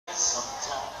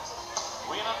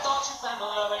When I thought you found the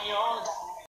love in your life,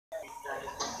 now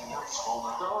you're thinking I'm just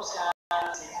one of those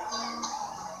guys. Get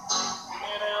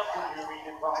out when you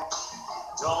read it wrong.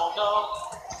 Don't know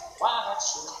why I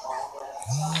should fall back.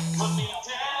 Put me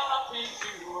down, I'll pick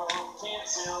you up. Can't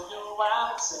tell you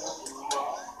why, but tell you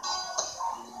what.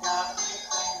 You got me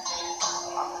thinking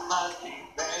I might be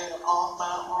better on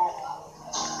my own.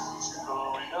 You're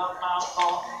blowing up my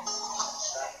phone.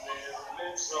 I never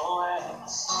let your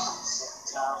ass.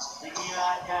 Sometimes it be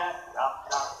like that. I'm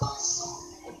not this,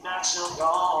 but now you're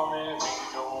gone. There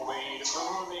ain't no way to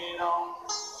move it on.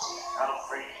 I'm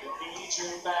afraid to need you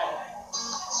back.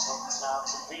 Sometimes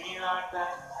it be like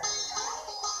that.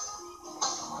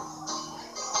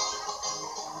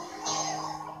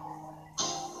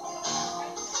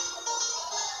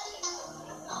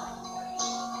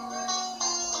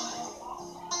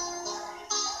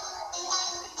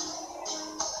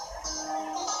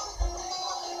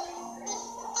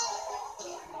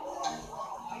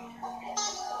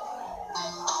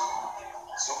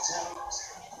 Sometimes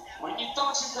when you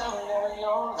thought you found love in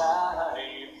your life,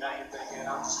 now you're thinking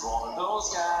I'm just one of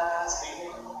those guys.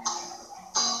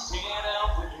 Get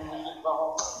out when you need it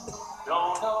wrong.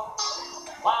 Don't know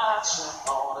why I should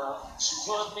hold up. She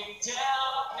put me down,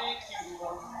 I pick you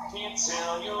up. Can't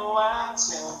tell you why,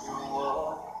 tell you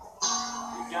what.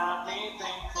 You got me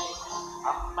thinking I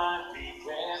might be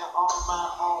better on my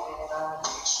own. I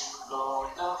need you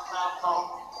blowing up my phone.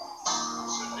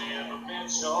 Should never met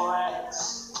your ass.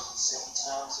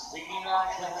 Sometimes it be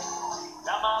like that.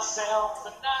 Not myself,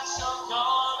 but not your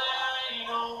gone. There ain't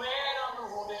no way to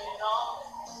move it on.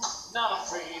 Not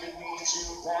afraid to need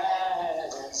you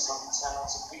back.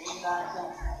 Sometimes it be like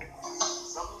that.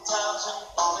 Sometimes you're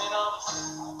falling off.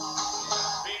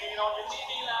 Baby, don't you leave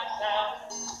me like that.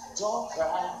 Don't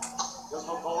cry, cause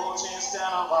my fortune's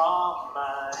down on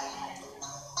mine.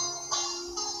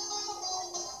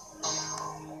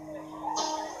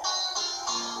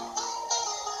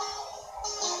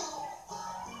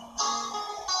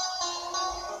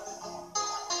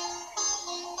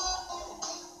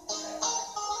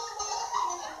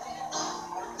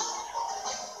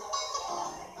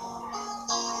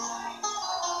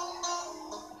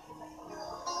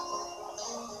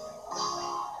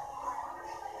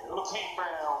 Little King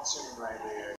Brown tune right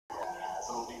there, guys.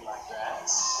 It'll be like that.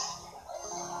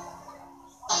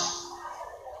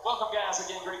 Welcome, guys.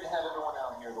 Again, great to have everyone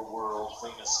out here. The world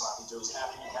famous Sloppy Joe's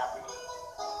happy.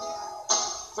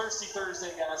 Thirsty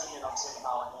Thursday, guys. Again, I'm Tim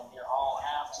Hollohan here all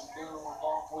afternoon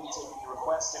long for you, taking your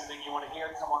requests. Anything you want to hear,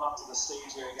 come on up to the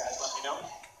stage here, guys. Let me know.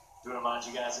 Do remind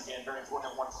you guys again, very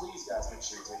important. One, please, guys, make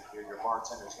sure you take care of your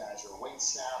bartenders, guys. Your wait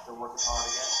staff, they're working hard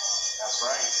again. That's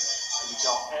right. Get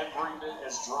y'all every bit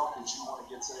as drunk as you want to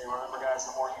get today. Remember, guys,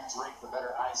 the more you drink, the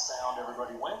better I sound.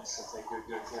 Everybody wins, so take good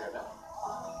care of them.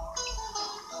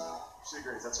 She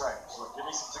agrees. That's right. So give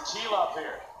me some tequila up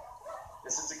here.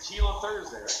 It's a Tequila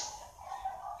Thursday, right?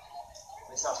 At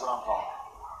least that's what I'm calling it.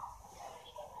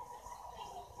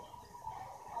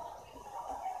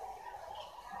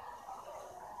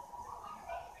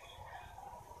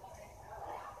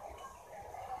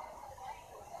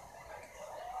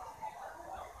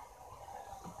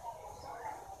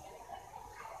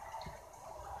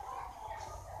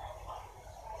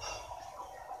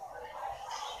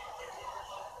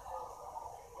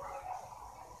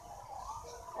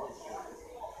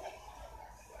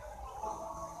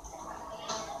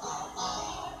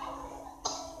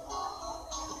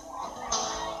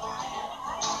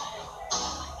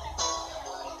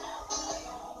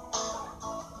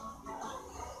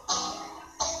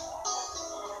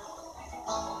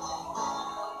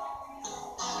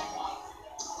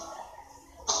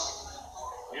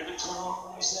 Hear the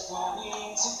drums that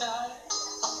rolling tonight.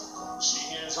 She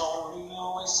hears only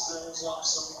whispers of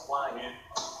some quiet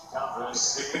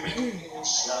conversation.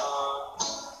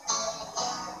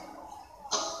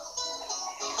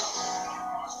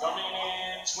 Coming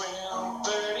in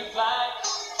 12:30 flight.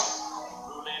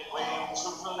 Moonlit wings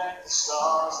reflect the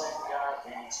stars that guide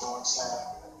me towards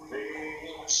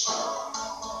salvation.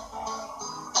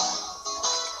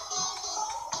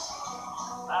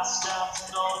 I stopped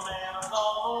an old man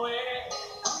along the way,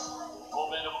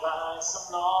 hoping to find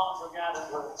some long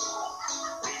forgotten words,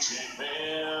 reaching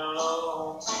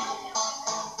melody.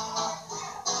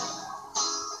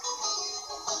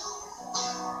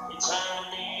 He turned to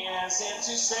me as if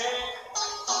to say,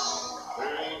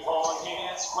 hurry for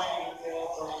his waiting there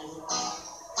for you.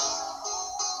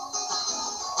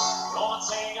 Gonna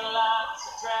take a lot to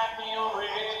drag me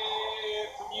away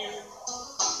from you.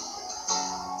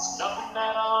 It's nothing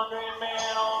that 100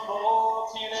 men on board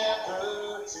can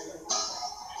ever do.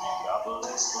 God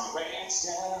bless the rain rains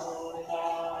down in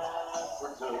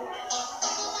Africa.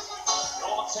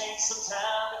 Gonna take some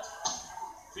time to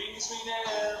things we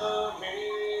never had.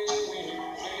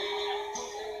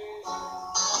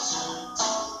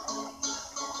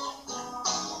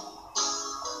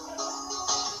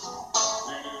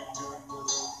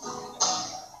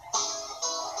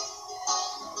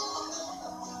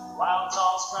 Wild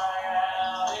dogs cry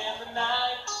out in the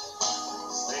night.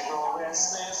 They grow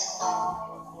restless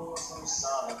for some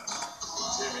sun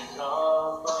to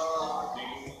recover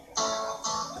deep.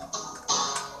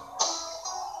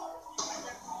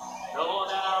 Know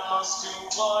that I must do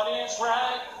what is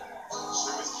right.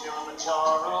 Sure as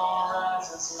Kilimanjaro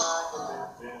rises like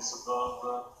Olympus above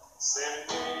the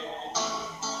Serengeti.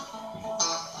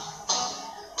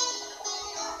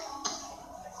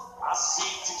 I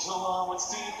seek to cure what's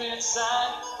deep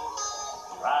inside,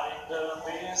 writing the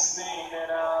best thing that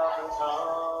I've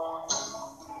become.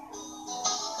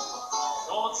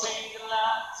 Gonna take a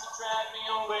lot to drag me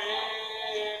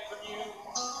away from you.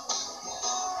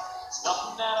 It's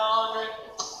nothing that 100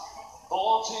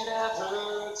 can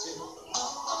ever do.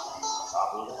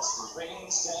 Unless the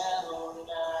rains down in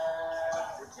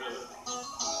Africa.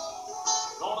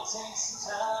 Gonna take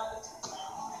some time to do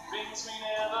things we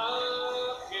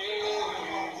never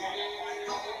get.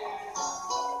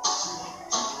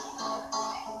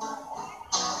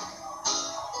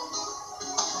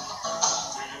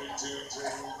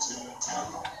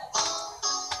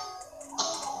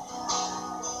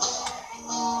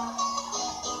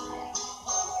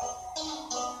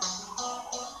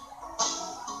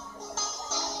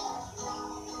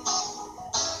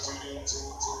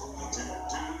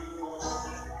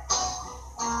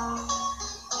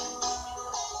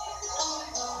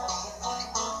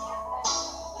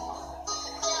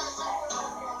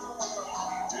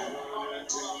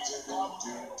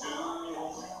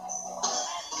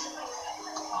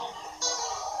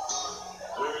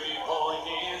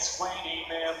 It's waiting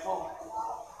there for me.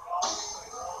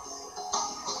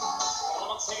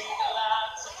 Gonna take a lot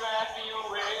to drag me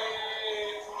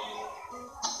away from you.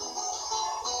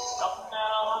 It's nothing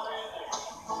that 100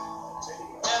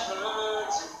 ever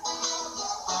do.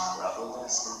 Trouble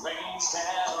as the rains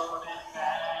down in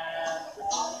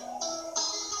Africa.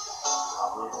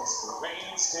 Trouble as the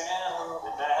rains down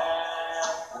in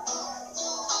Africa.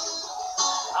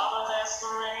 Trouble as the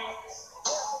rains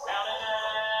down in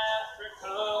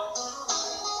Africa.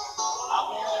 I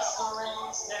will let the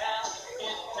rains down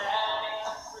in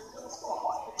Africa.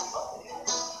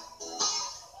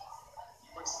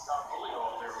 Put some Don Julio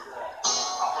up there with that.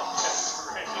 I will let the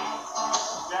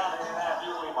rains down in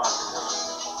Africa.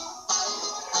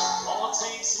 Gonna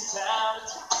take some time to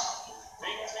do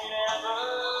things we never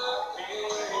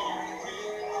did.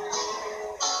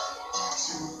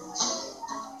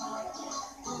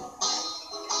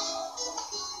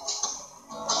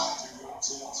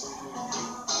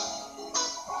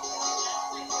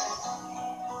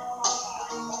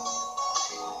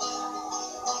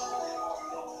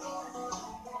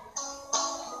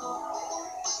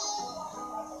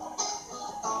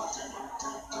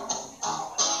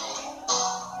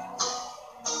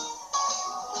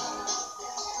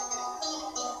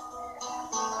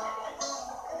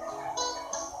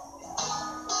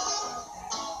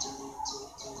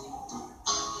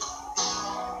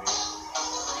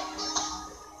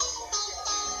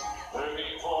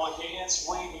 It's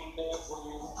waiting there for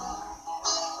you.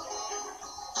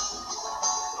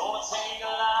 Gonna take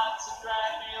a lot to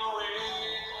drag me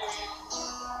away.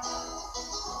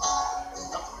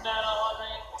 Nothing that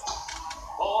 100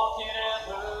 can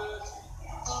ever do.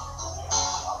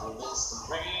 I will let the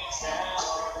rains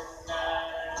down in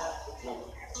Africa.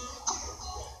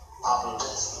 I will let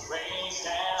the rains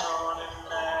down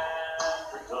in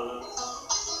Africa.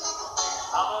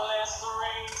 I will let the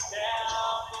rains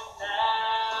down in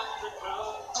Africa.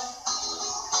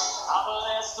 I will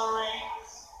let the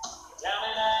rains down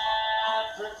in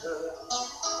Africa.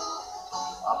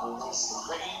 I will let the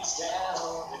rains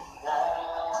down in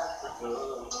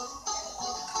Africa.